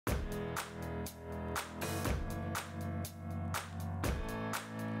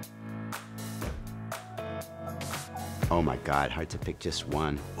Oh my God, hard to pick just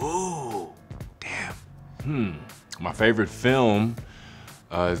one. Ooh, damn. My favorite film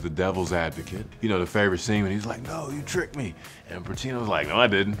is The Devil's Advocate. You know, the favorite scene when he's like, no, you tricked me. And Pacino's like, no, I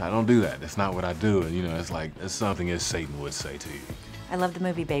didn't. I don't do that. That's not what I do. And you know, it's like, it's something as Satan would say to you. I love the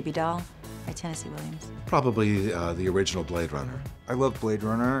movie Baby Doll by Tennessee Williams. Probably the original Blade Runner. I love Blade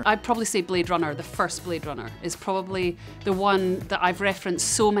Runner. I'd probably say Blade Runner, the first Blade Runner, is probably the one that I've referenced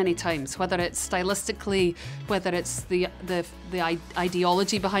so many times, whether it's stylistically, whether it's the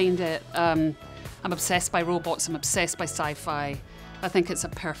ideology behind it. I'm obsessed by robots, I'm obsessed by sci-fi. I think it's a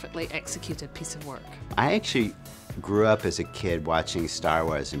perfectly executed piece of work. I actually grew up as a kid watching Star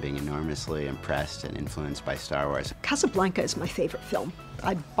Wars and being enormously impressed and influenced by Star Wars. Casablanca is my favorite film.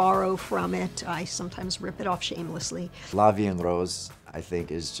 I borrow from it. I sometimes rip it off shamelessly. La Vie en Rose, I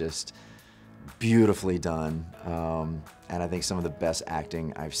think, is just beautifully done. And I think some of the best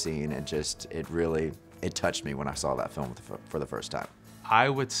acting I've seen, and just, it touched me when I saw that film for the first time. I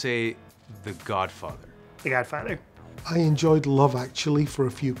would say The Godfather. The Godfather. I enjoyed Love Actually for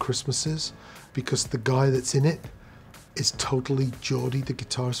a few Christmases because the guy that's in it is totally Geordie, the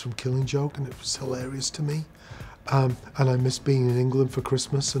guitarist from Killing Joke, and it was hilarious to me. And I miss being in England for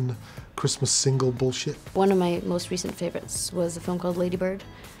Christmas and Christmas single bullshit. One of my most recent favourites was a film called Lady Bird,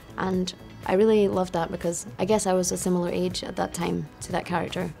 and I really loved that because I guess I was a similar age at that time to that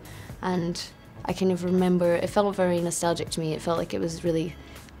character, and I kind of remember, it felt very nostalgic to me. It felt like it was really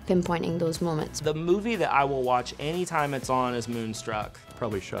pinpointing those moments. The movie that I will watch anytime it's on is Moonstruck.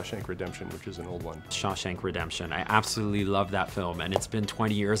 Probably Shawshank Redemption, which is an old one. Shawshank Redemption. I absolutely love that film, and it's been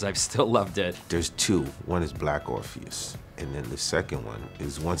 20 years, I've still loved it. There's two. One is Black Orpheus, and then the second one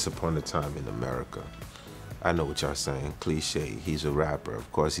is Once Upon a Time in America. I know what y'all saying, cliche, he's a rapper.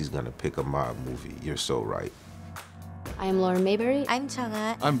 Of course he's gonna pick a mob movie. You're so right. I am Lauren Mayberry. I'm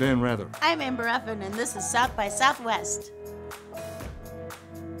Chang'e. I'm Dan Rather. I'm Amber Ruffin, and this is South by Southwest.